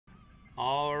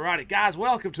Alrighty, guys,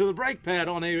 welcome to the brake pad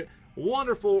on a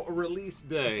wonderful release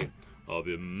day of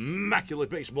Immaculate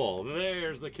Baseball.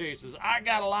 There's the cases. I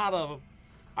got a lot of them.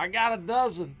 I got a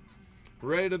dozen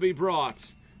ready to be brought.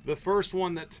 The first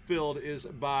one that's filled is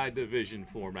by division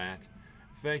format.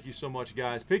 Thank you so much,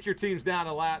 guys. Pick your teams down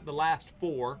to the last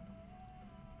four.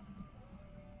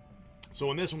 So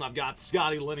in this one, I've got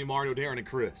Scotty, Lenny, Mario, Darren, and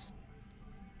Chris.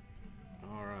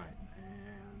 All right.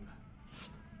 And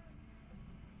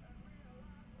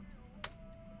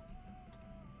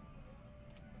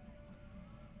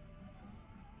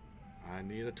I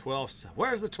need a 12.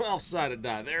 Where's the 12-sided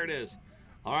die? There it is.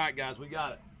 All right, guys, we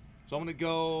got it. So I'm going to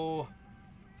go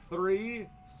 3,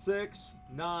 6,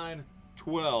 9,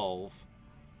 12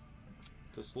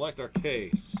 to select our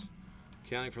case,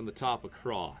 counting from the top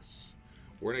across.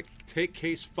 We're going to take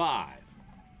case 5.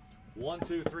 1,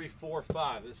 2, 3, 4,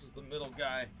 5. This is the middle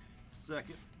guy.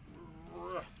 Second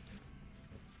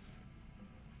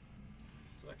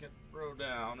row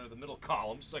down, or the middle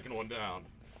column, second one down.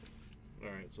 All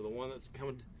right, so the one that's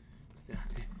coming down.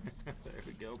 There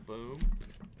we go. Boom.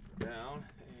 Down,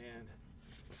 and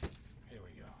here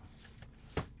we go.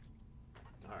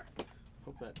 All right.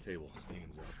 Hope that table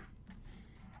stands up.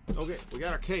 Okay, we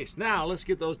got our case. Now, let's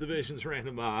get those divisions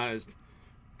randomized.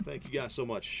 Thank you guys so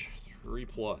much. 3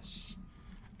 plus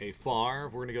a 5. We're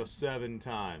going to go 7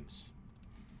 times.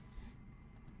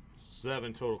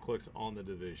 7 total clicks on the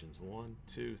divisions. 1,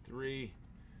 2, 3,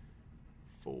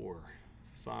 4,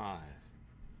 5,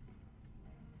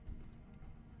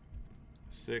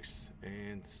 6,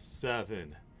 and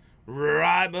 7.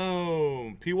 Right,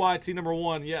 boom. PYT number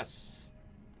 1, yes.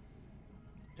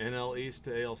 NL East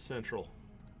to AL Central.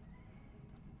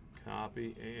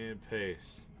 Copy and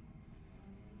paste.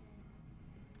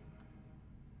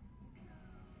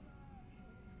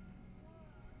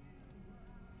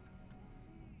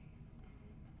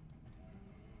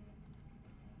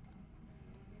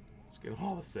 Let's get them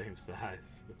all the same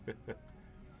size.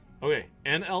 Okay,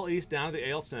 NL East down to the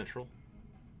AL Central.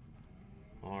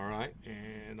 All right,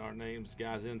 and our names,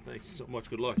 guys, in. Thank you so much.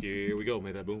 Good luck. Here we go.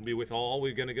 May that boom be with all.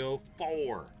 We're going to go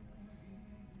 4.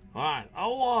 All right, a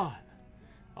 1,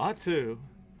 a 2,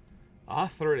 a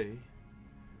 3,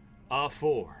 a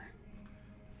 4.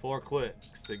 4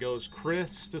 clicks. It goes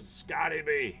Chris to Scotty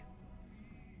B.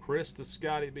 Chris to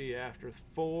Scotty B after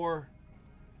 4.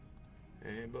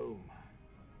 And boom.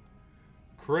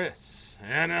 Chris,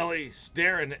 NL East.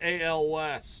 Darren, AL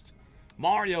West.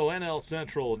 Mario, NL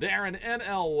Central. Darren,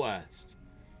 NL West.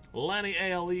 Lenny,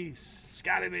 AL East.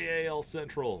 Scotty B, AL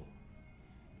Central.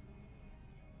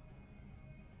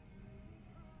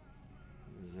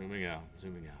 Zooming out,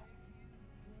 zooming out.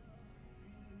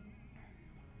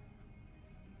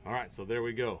 All right, so there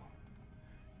we go.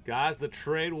 Guys, the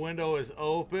trade window is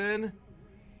open.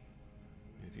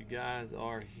 If you guys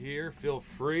are here, feel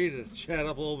free to chat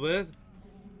up a little bit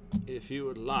if you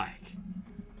would like.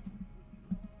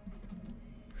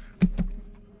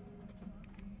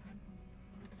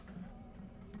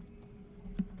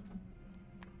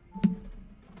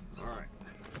 All right.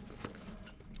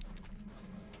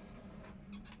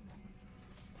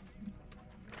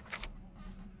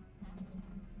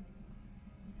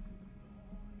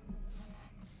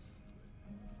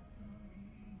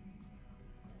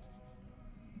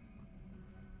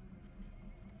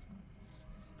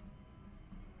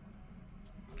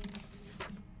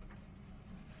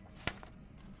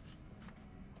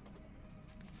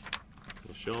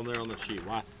 Show them there on the sheet.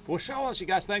 Why? Well, show us, you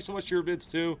guys. Thanks so much for your bids,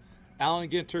 too. Alan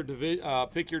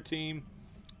Ginter, pick your team.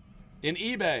 In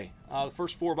eBay, the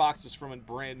first 4 boxes from a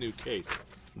brand new case.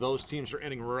 Those teams are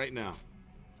ending right now.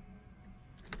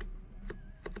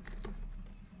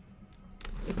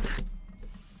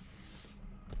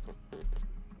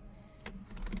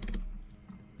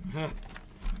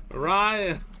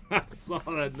 Ryan, I saw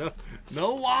that.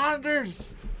 No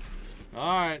wanders. All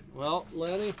right. Well,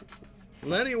 Lenny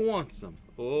wants them.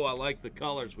 Oh, I like the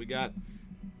colors. We got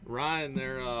Ryan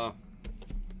there,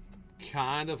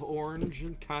 kind of orange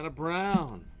and kind of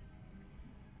brown.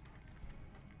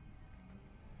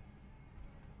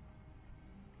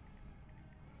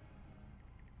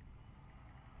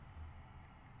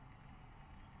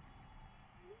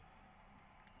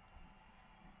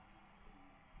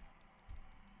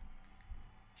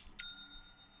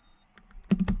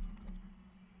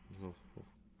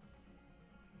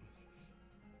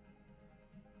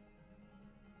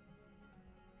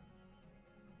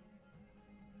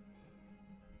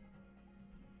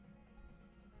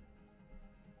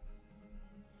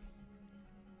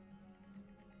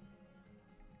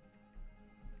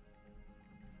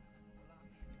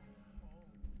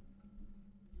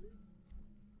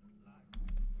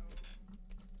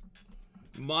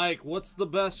 Mike, what's the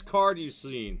best card you've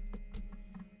seen?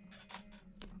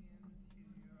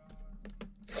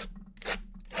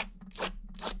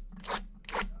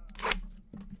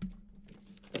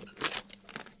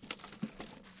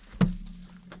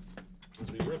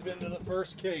 As we rip into the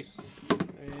first case.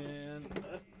 And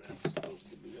that's supposed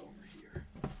to be over here.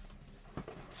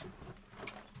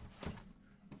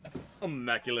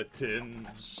 Immaculate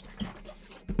tins.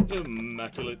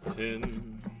 Immaculate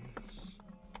tins.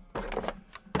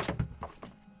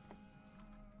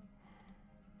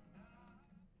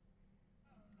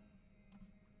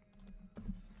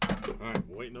 Alright,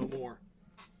 wait no more.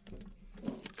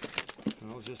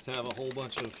 I'll just have a whole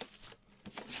bunch of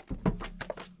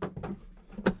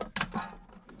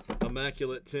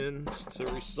Immaculate tins to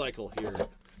recycle here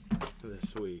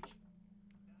this week.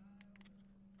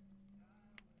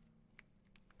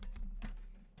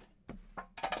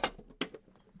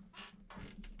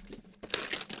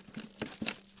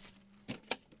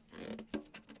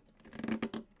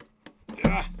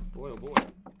 Ah, boy, oh boy.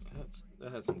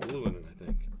 That has some glue in it, I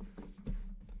think.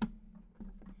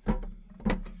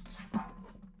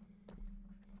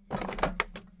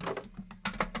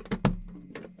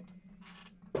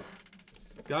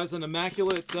 Guys, an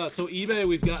Immaculate, so eBay,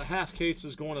 we've got half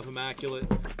cases going of Immaculate.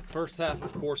 First half,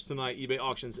 of course, tonight. eBay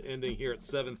auctions ending here at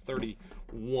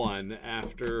 7:31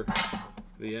 after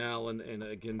the Allen and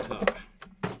a Ginta.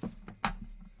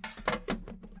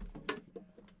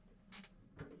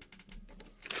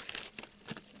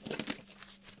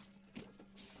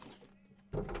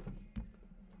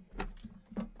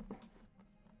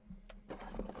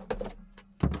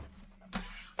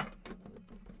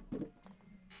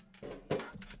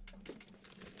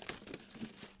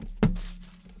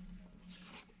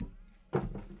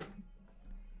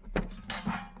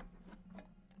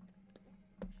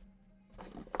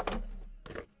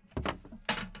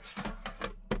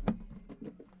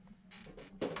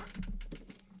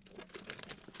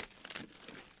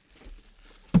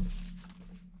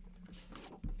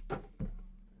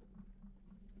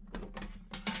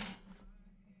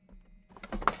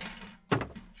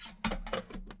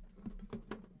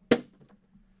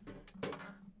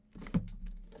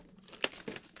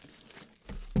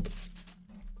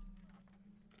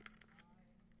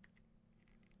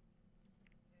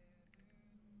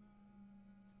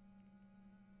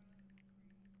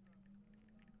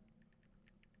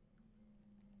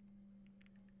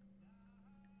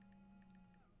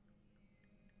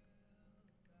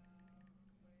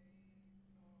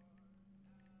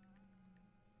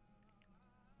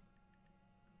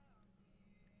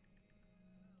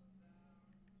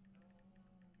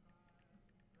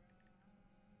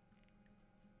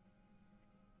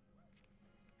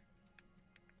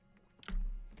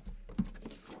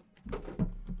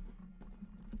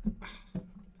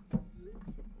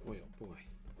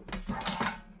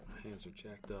 Are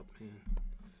jacked up, man.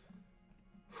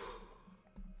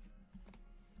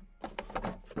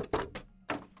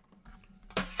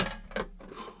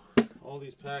 All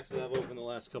these packs that I've opened the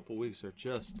last couple weeks are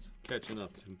just catching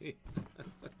up to me.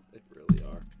 They really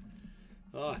are.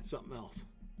 Oh, it's something else.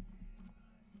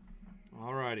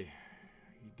 Alrighty.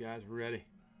 You guys ready?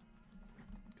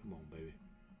 Come on, baby.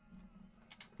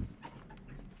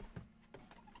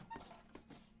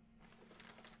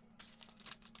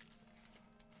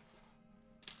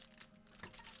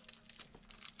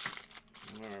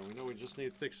 Alright, we know we just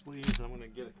need thick sleeves. I'm going to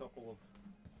get a couple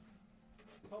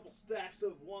stacks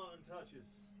of one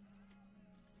touches.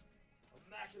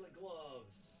 Immaculate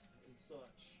gloves and such.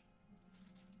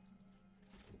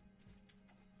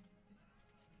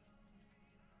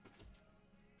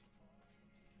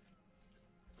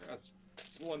 That's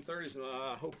 130s, and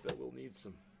I hope that we'll need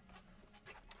some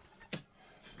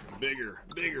bigger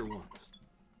ones.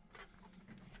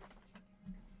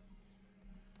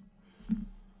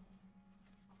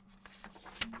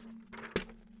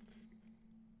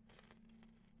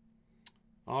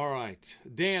 All right,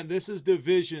 Dan, this is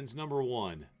Divisions number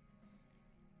 1.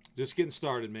 Just getting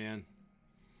started, man.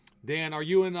 Dan, are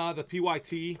you in the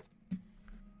PYT?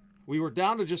 We were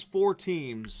down to just 4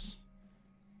 teams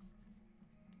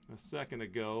a second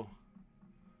ago,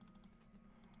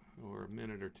 or a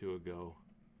minute or two ago.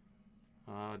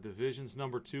 Divisions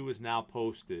number 2 is now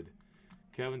posted.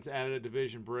 Kevin's added a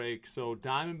division break. So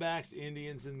Diamondbacks,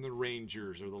 Indians, and the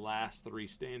Rangers are the last 3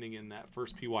 standing in that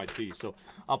first PYT. So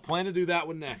I'll plan to do that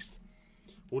one next.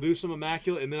 We'll do some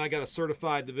Immaculate, and then I got a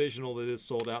certified divisional that is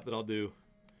sold out that I'll do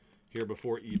here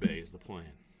before eBay is the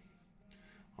plan.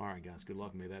 All right, guys, good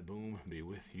luck. May that boom be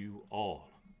with you all.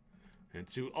 And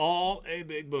to all, a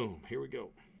big boom. Here we go.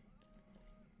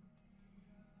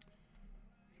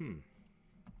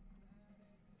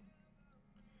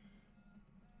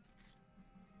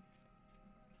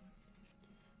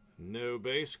 No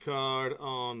base card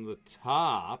on the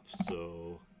top,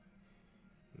 so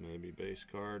maybe base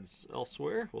cards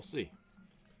elsewhere. We'll see.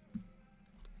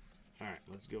 All right,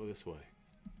 let's go this way.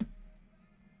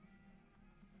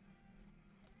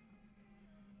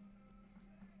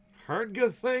 Heard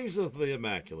good things of the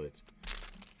Immaculate.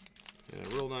 Yeah,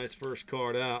 real nice first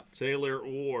card out. Taylor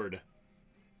Ward.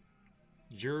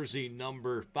 Jersey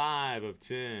number 5 of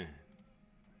 10.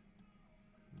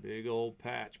 Big old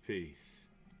patch piece.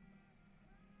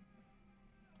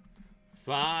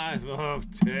 5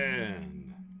 of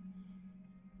 10.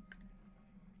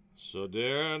 So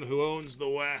Darren, who owns the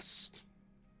West?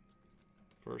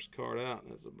 First card out.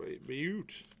 That's a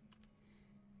beaut.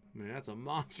 Man, that's a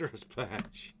monstrous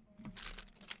patch.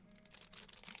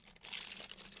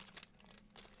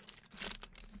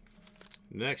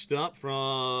 Next up for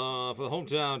the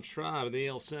hometown tribe of the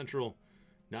AL Central,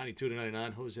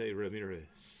 92/99, Jose Ramirez.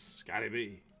 Scotty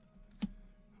B.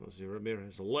 Jose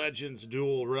Ramirez. Legends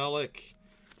dual relic.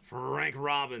 Frank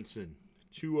Robinson.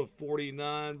 2 of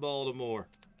 49, Baltimore.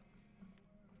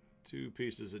 2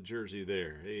 pieces of jersey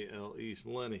there. AL East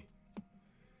Lenny.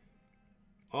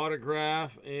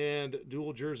 Autograph and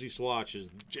dual jersey swatches.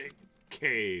 Jake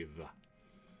Cave.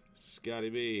 Scotty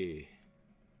B.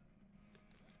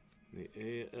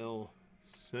 The AL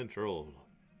Central.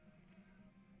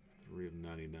 3 of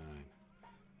 99.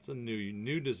 It's a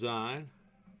new design.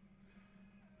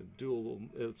 A dual.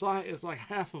 It's like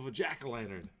half of a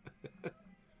jack-o'-lantern.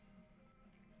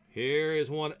 Here is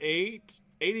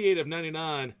 88 of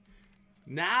 99.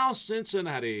 Now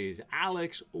Cincinnati's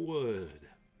Alex Wood.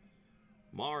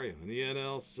 Mario in the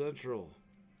NL Central.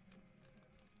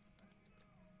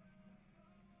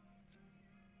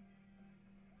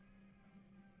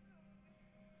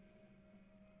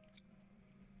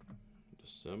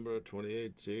 December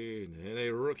 2018. And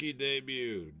a rookie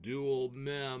debut. Dual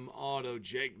mem auto.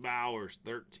 Jake Bowers.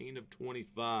 13 of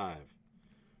 25.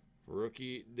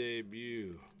 Rookie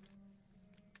debut.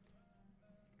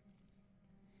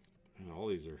 And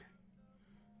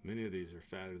many of these are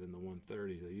fatter than the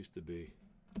 130 they used to be.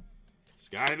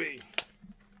 Scotty B.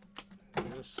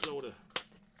 Minnesota.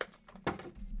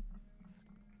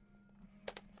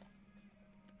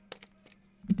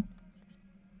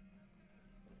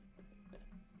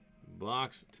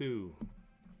 Box 2.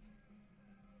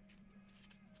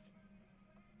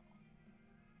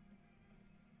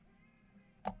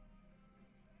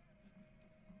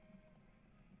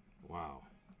 Wow.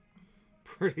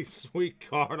 Pretty sweet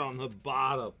card on the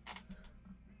bottom.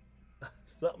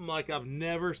 Something like I've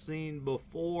never seen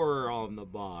before on the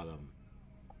bottom.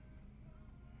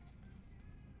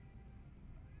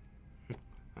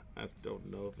 I don't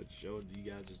know if it showed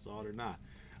you guys or saw it or not.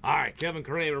 All right, Kevin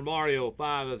Kramer, Mario,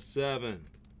 5 of 7.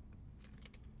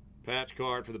 Patch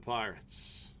card for the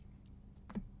Pirates.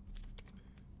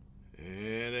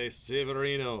 And a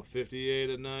Severino,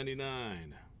 58 of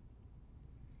 99.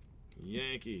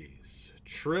 Yankees,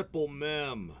 triple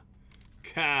mem.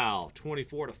 Cal,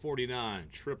 24 to 49.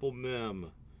 Triple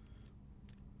mem.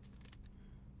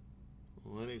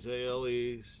 Lenny's AL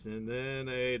East. And then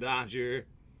a Dodger.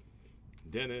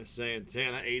 Dennis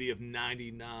Santana, 80 of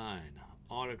 99.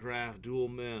 Autograph dual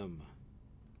mem.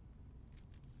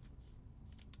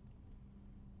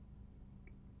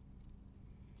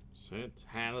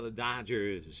 Santana, the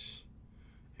Dodgers.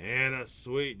 And a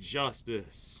Sweet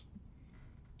Justice.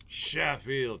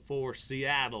 Sheffield for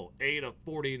Seattle, 8 of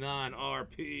 49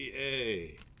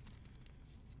 RPA.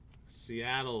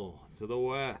 Seattle to the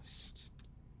West.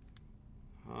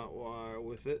 Hot wire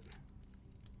with it.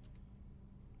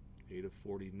 8 of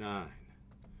 49.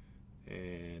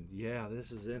 And yeah,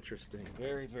 this is interesting.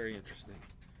 Very, very interesting.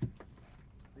 I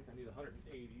think I need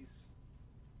 180s.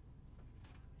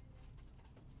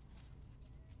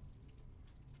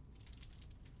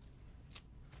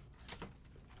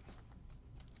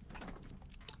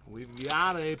 We've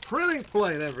got a printing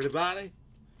plate, everybody.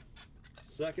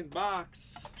 Second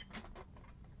box.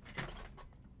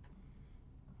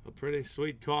 A pretty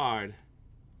sweet card.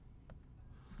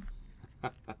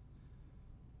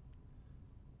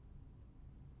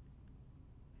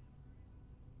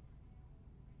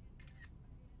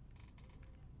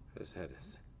 This head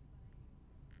is.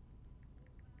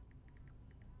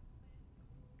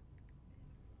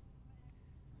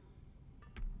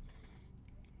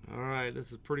 All right,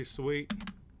 this is pretty sweet.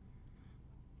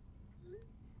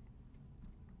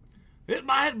 It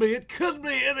might be, it could be,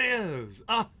 it is.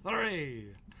 A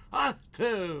 3, a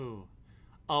 2,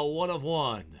 a 1 of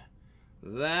 1.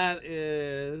 That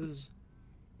is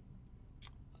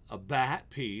a bat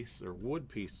piece or wood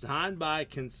piece signed by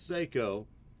Canseco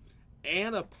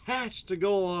and a patch to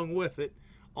go along with it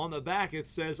On the back, it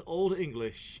says Old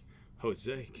English.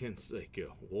 Jose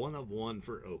Canseco, 1 of 1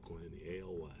 for Oakland in the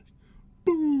AL West.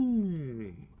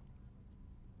 Boom!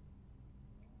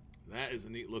 That is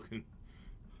a neat looking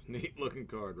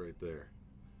card right there.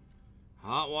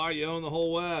 Hot wire, you own the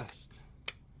whole West.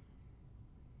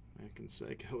 And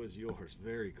Canseco is yours.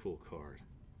 Very cool card.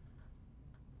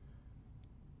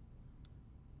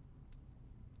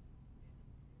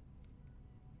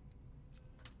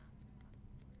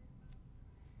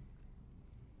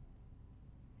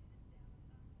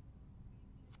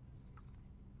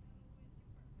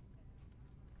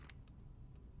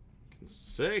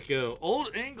 Canseco,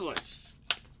 Old English.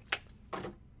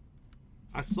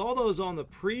 I saw those on the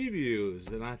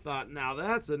previews, and I thought, now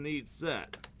that's a neat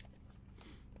set.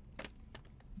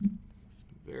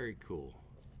 Very cool.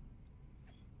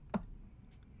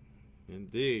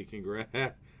 Indeed,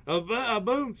 congrats. A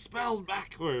boom spelled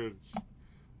backwards.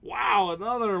 Wow,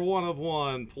 another 1 of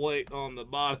 1 plate on the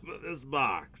bottom of this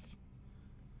box.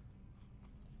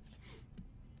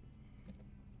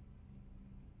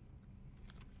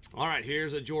 All right,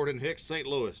 here's a Jordan Hicks, St.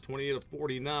 Louis, 28 of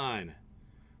 49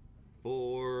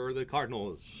 for the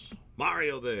Cardinals.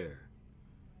 Mario there.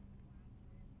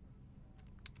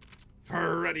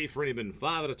 Freddie Freeman,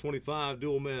 5 out of 25,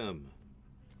 dual mem.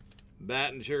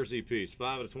 Bat and jersey piece,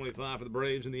 5 out of 25 for the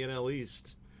Braves in the NL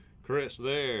East. Chris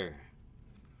there.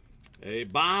 A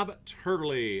Bob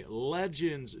Turley,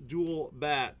 Legends dual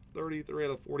bat, 33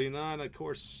 out of 49. Of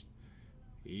course,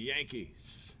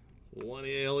 Yankees, 1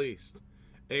 AL East.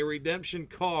 A redemption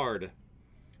card,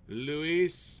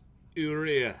 Luis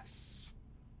Urias.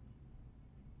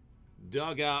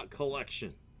 Dugout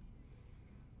collection.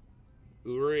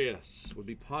 Urias would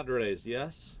be Padres,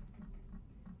 yes?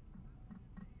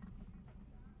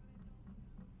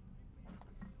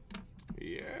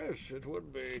 Yes, it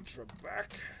would be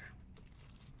Trebek.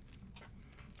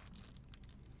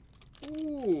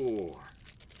 Ooh.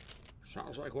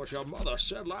 Sounds like what your mother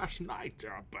said last night,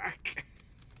 Trebek.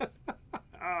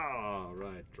 All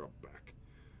right, Trebek.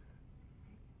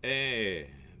 And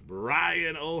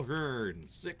Brian O'Hearn,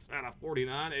 6 out of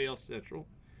 49, AL Central.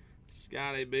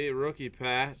 Scotty B, rookie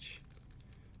patch.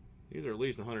 These are at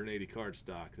least 180 card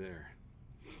stock there.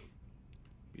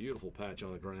 Beautiful patch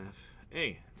autograph.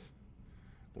 And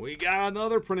we got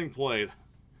another printing plate.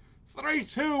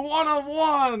 3-2, 1 of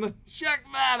 1. Check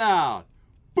that out.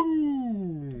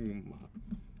 Boom.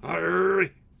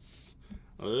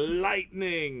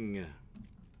 Lightning.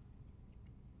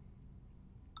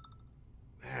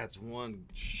 That's one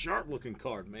sharp looking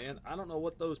card, man. I don't know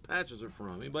what those patches are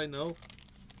from. Anybody know?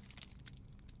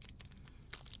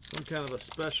 Some kind of a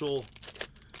special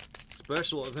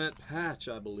event patch,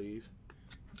 I believe.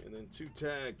 And then 2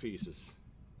 tag pieces.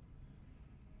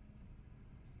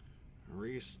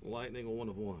 Reese Lightning, 1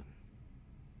 of 1.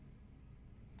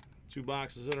 2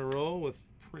 boxes in a row with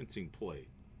printing plate.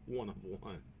 1 of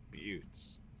 1.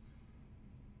 Beauts.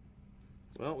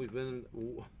 Well, we've been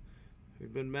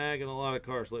magging a lot of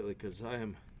cards lately because I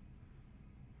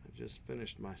just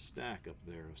finished my stack up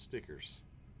there of stickers.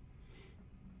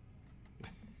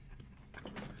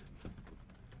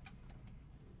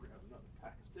 Grab another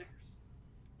pack of stickers.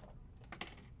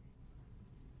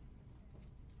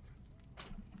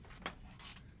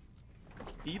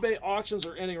 eBay auctions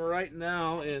are ending right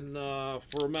now, and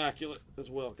for Immaculate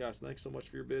as well, guys. Thanks so much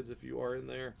for your bids. If you are in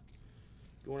there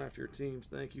going after your teams,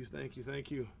 thank you, thank you, thank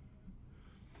you.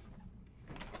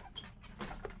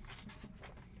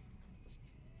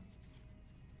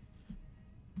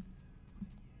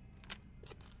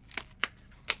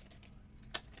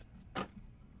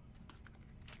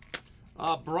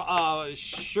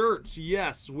 Shirts,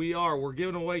 yes, we are. We're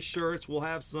giving away shirts. We'll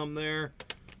have some there.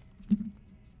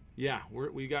 Yeah,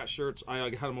 we got shirts. I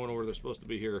got them on order. They're supposed to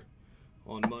be here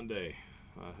on Monday.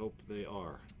 I hope they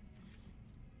are.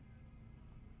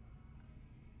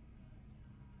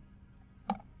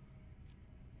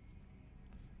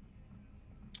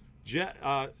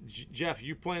 Jeff,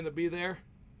 you plan to be there?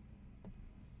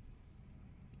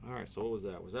 All right, so what was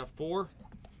that? Was that 4?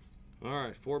 All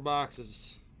right, 4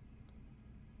 boxes.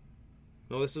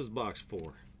 No, this is box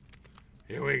 4.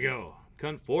 Here we go.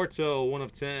 Conforto, 1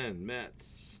 of 10.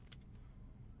 Mets.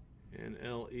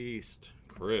 NL East.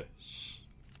 Chris.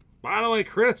 By the way,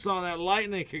 Chris on that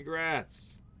Lightning.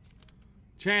 Congrats.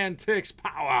 Chantix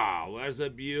Powwow. There's a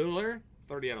Bueller.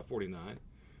 30 out of 49.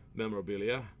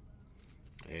 Memorabilia.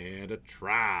 And a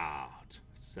Trout.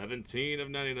 17 of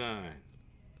 99.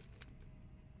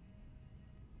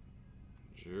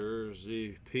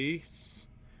 Jersey piece.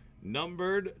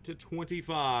 Numbered to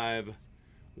 25.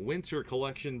 Winter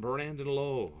collection, Brandon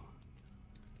Lowe.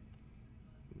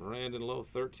 Brandon Lowe,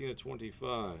 13 of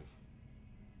 25.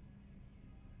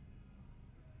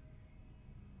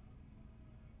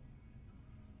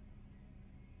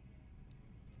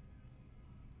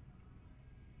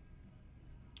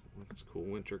 That's cool.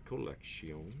 Winter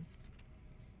collection.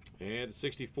 And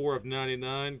 64 of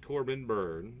 99, Corbin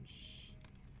Burns.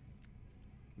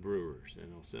 Brewers,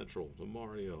 NL Central to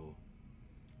Mario.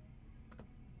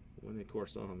 Winning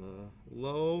course on the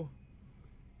low.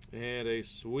 And a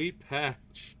sweet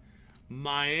patch.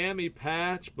 Miami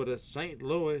patch, but a St.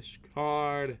 Louis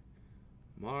card.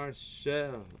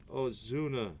 Marcell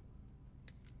Ozuna.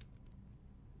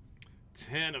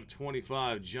 10 of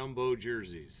 25 jumbo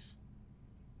jerseys.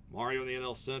 Mario in the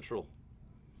NL Central.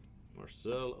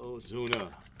 Marcell Ozuna.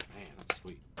 Man, that's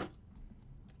sweet.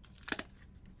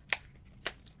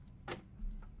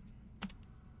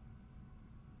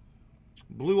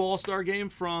 Blue All-Star game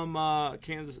from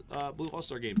Kansas. Blue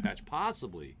All-Star game patch,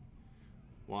 possibly.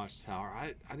 Watchtower.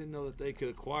 I didn't know that they could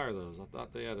acquire those. I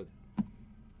thought they had a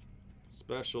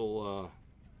special.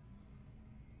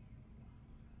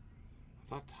 I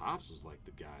thought Topps was like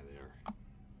the guy there.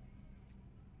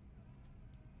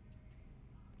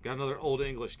 Got another Old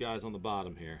English guys on the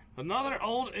bottom here. Another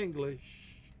Old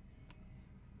English.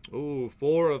 Ooh,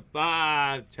 4 of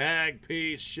 5. Tag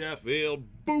piece, Sheffield.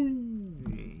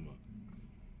 Boom.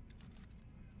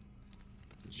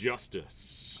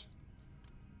 Justice.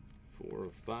 4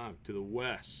 of 5 to the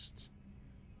west.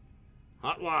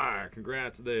 Hot wire.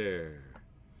 Congrats there.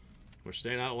 We're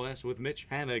staying out west with Mitch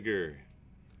Haniger.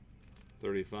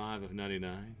 35 of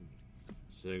 99.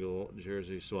 Single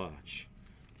jersey swatch.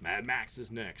 Mad Max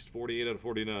is next. 48 out of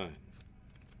 49.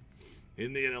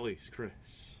 In the NL East,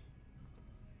 Chris.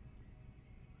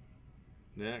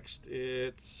 Next,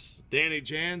 it's Danny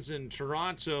Jansen,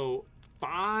 Toronto.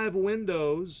 5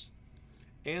 windows.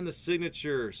 And the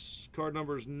signatures. Card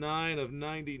numbers 9 of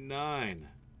 99.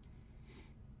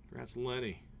 Congrats,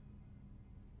 Lenny.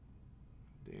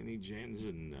 Danny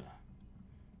Jansen.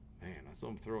 Man, I saw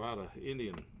him throw out an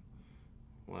Indian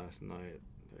last night.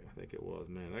 I think it was.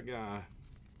 Man, that guy.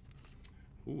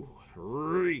 Ooh,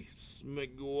 Reese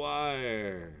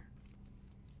McGuire.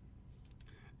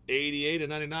 88 of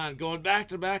 99. Going back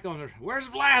to back on there. Where's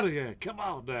Vlad again? Come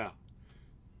on now.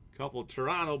 Couple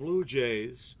Toronto Blue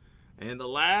Jays. And the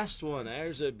last one,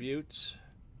 there's a beaut.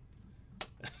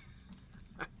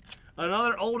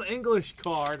 Another Old English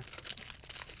card.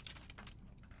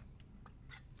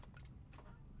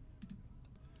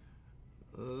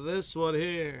 This one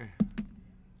here.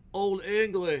 Old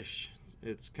English.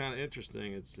 It's kind of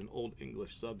interesting. It's an Old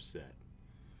English subset.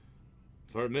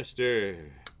 For Mr.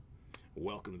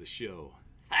 Welcome to the show.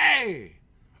 Hey!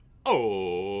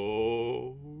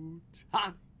 Oh!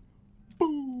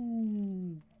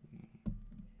 Boom!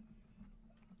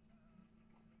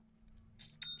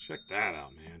 Check that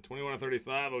out, man. 21 of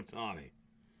 35, Ohtani.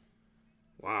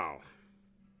 Wow.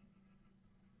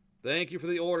 Thank you for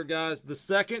the order, guys. The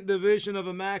second division of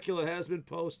Immaculate has been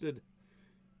posted.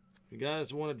 If you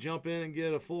guys want to jump in and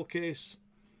get a full case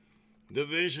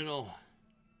divisional.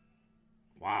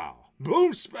 Wow.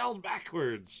 Boom spelled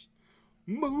backwards.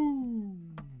 Moo.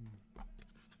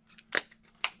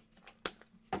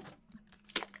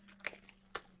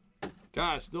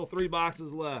 Guys, still 3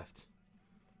 boxes left.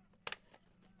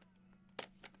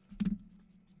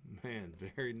 Man,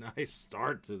 very nice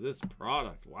start to this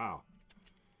product. Wow.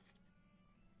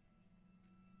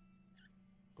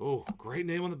 Oh, great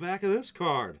name on the back of this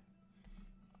card.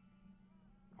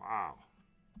 Wow.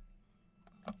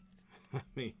 I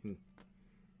mean,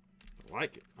 I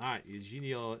like it. All right,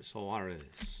 Eugenio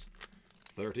Suarez.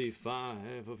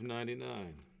 35 of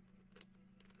 99.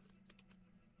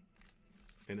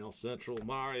 NL Central,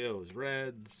 Mario's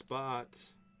red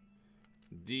spot.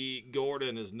 D.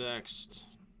 Gordon is next.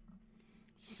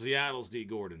 Seattle's D.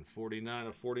 Gordon. 49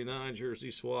 of 49 jersey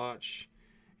swatch.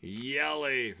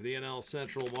 Yelly for the NL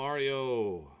Central,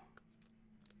 Mario.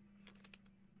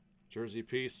 Jersey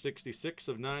piece, 66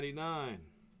 of 99.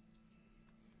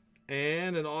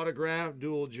 And an autographed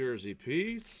dual jersey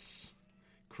piece.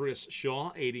 Chris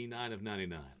Shaw, 89 of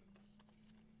 99.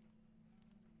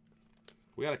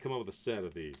 We got to come up with a set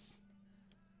of these.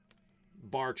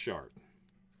 Bar chart.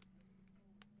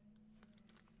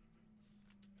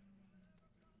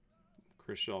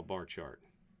 Chris Shaw bar chart.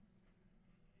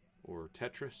 Or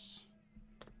Tetris.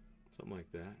 Something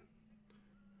like that.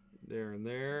 There and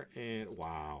there. And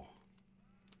wow.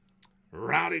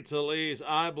 Rowdy Talese,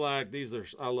 eye black. These are,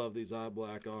 I love these eye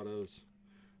black autos.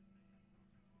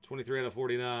 23 out of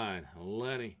 49.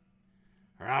 Lenny.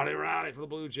 Rowdy for the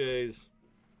Blue Jays.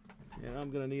 And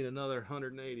I'm going to need another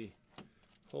 180.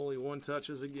 Holy one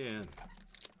touches again.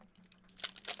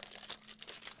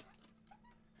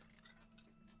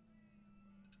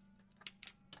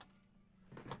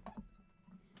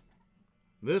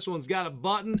 This one's got a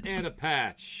button and a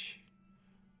patch.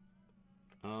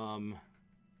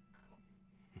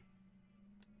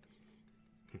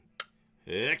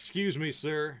 Excuse me,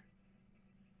 sir.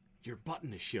 Your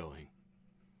button is showing.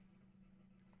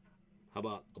 How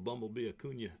about a Bumblebee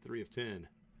Acuna 3 of 10?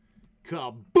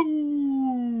 Kaboom!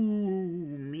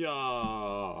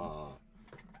 Yeah.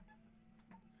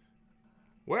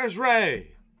 Where's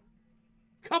Ray?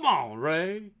 Come on,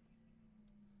 Ray.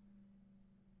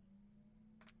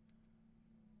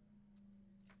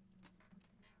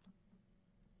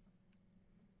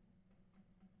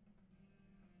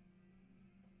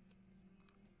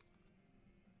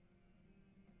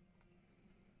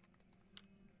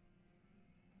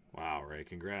 Wow, Ray,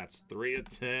 congrats. 3 of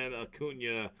 10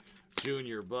 Acuna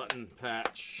Jr. button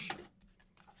patch.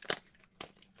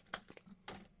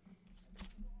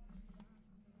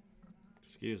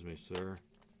 Excuse me, sir.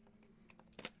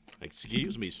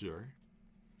 Excuse me, sir.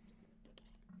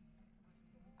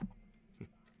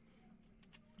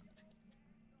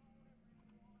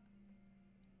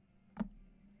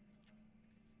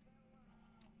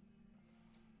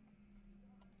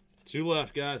 Two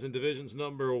left, guys, in divisions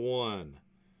number 1.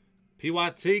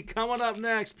 PYT coming up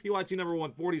next. PYT number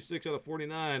 1, 46 out of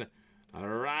 49.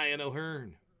 Ryan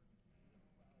O'Hearn.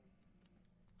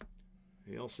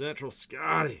 AL Central,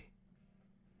 Scotty.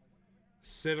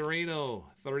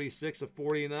 Severino, 36 of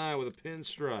 49 with a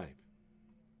pinstripe.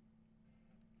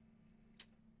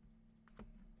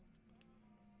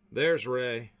 There's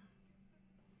Ray.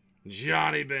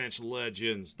 Johnny Bench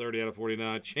Legends, 30 out of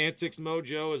 49. Chantix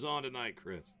Mojo is on tonight,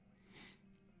 Chris.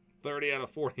 30 out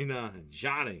of 49.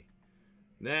 Johnny.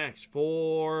 Next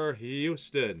for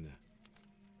Houston.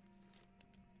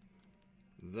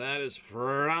 That is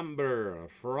Framber.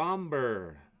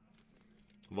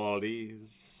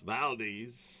 Valdez.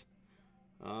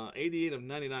 88 of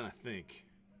 99, I think.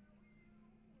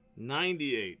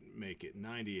 98, make it.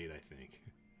 98, I think.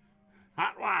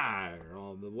 Hot wire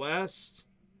on the West.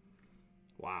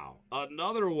 Wow.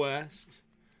 Another West.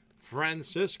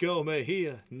 Francisco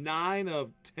Mejia, 9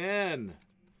 of 10.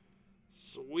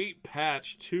 Sweet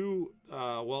patch. 2,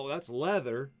 well, that's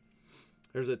leather.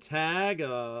 There's a tag,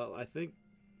 I think,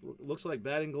 looks like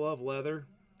batting glove leather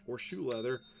or shoe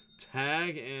leather.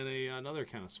 Tag and another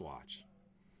kind of swatch.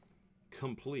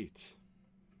 Complete.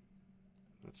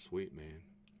 That's sweet, man.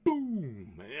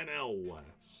 Boom! NL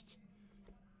West.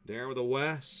 There with the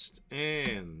West.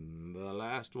 And the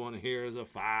last one here is a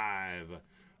 5.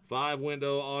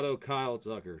 5-window auto Kyle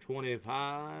Tucker.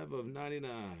 25 of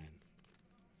 99.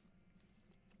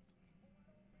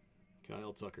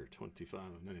 Kyle Tucker, 25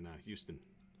 of 99. Houston.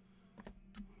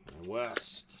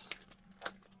 West.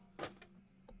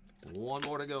 One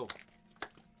more to go.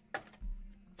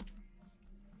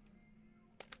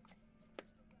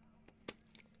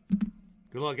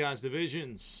 Good luck, guys.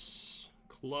 Divisions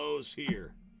close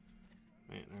here.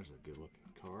 Man, there's a good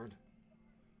looking card.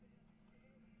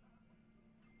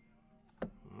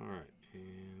 All right,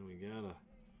 and we got a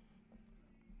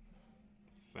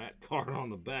fat card on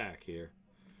the back here.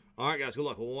 All right, guys, good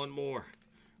luck. One more.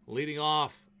 Leading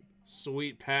off,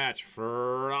 sweet patch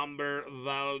for Framber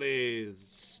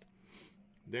Valdez.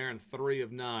 Darren, 3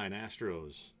 of 9,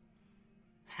 Astros.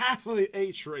 Half of the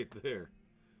H right there.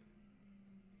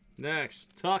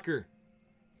 Next, Tucker,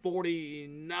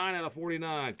 49 out of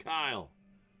 49, Kyle.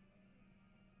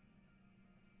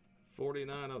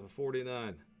 49 out of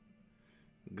 49.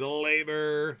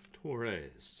 Gleyber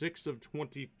Torres, 6 of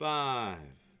 25.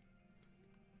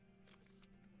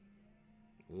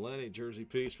 Lenny, jersey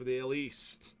piece for the AL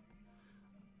East.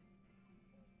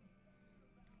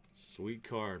 Sweet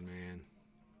card, man.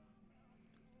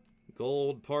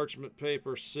 Gold parchment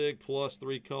paper, SIG plus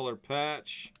 3-color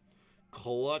patch.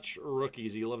 Clutch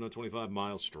rookies, 11 of 25,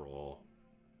 Miles Straw.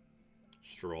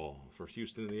 Straw for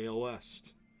Houston in the AL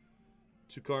West.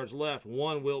 2 cards left.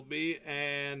 One will be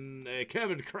and a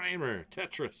Kevin Kramer,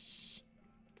 Tetris.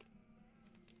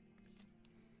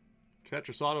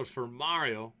 Tetris autos for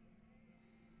Mario.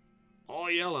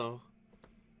 All yellow.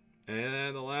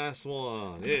 And the last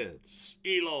one, it's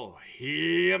Eloy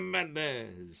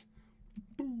Jimenez.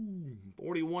 Boom.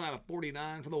 41 out of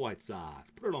 49 for the White Sox.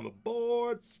 Put it on the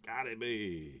board, Scotty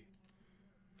B.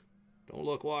 Don't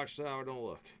look, Watchtower, don't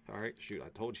look. All right, shoot, I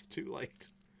told you too late.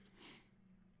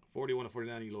 41 of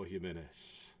 49, Eloy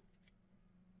Jimenez.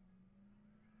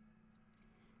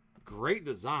 Great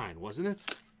design, wasn't it?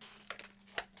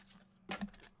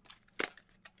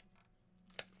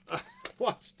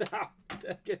 Watchtower,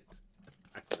 take it.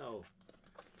 I know.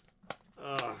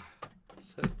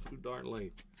 Said it too darn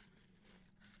late.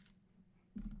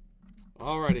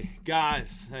 Alrighty,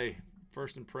 guys. Hey,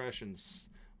 first impressions.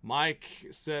 Mike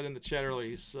said in the chat earlier,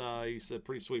 he said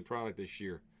pretty sweet product this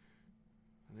year.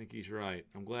 I think he's right.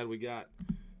 I'm glad we got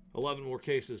 11 more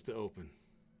cases to open.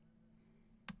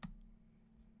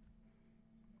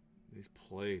 These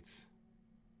plates.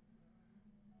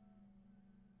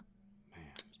 Man,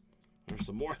 there's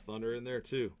some more thunder in there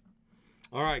too.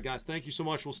 All right, guys, thank you so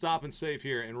much. We'll stop and save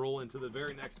here and roll into the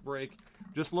very next break.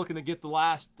 Just looking to get the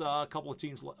last couple of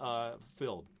teams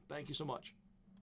filled. Thank you so much.